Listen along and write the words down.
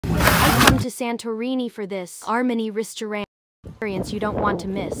to Santorini for this Armeni restaurant experience you don't want to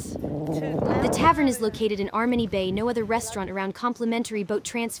miss. The tavern is located in Armeni Bay. No other restaurant around. Complimentary boat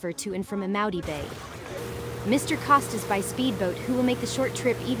transfer to and from Amaudi Bay. Mr. Costas by speedboat, who will make the short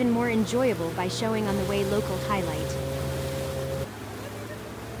trip even more enjoyable by showing on the way local highlight.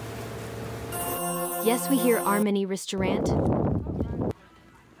 Yes, we hear Armeni restaurant.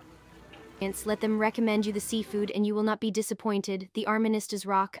 Let them recommend you the seafood and you will not be disappointed. The Armenistas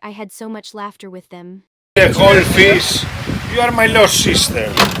rock. I had so much laughter with them. The whole fish, you are my lost sister.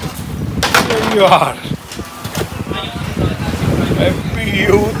 There you are. A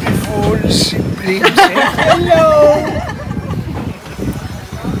beautiful sibling. Hello.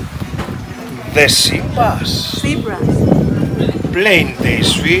 The sea bass. Plain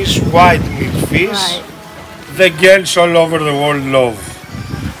taste fish, white meat fish. Right. The girls all over the world love.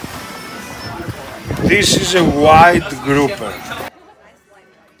 This is a white grouper.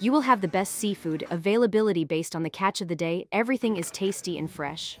 You will have the best seafood, availability based on the catch of the day. Everything is tasty and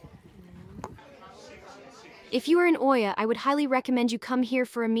fresh. If you are in Oya, I would highly recommend you come here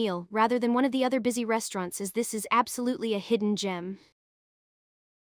for a meal rather than one of the other busy restaurants, as this is absolutely a hidden gem.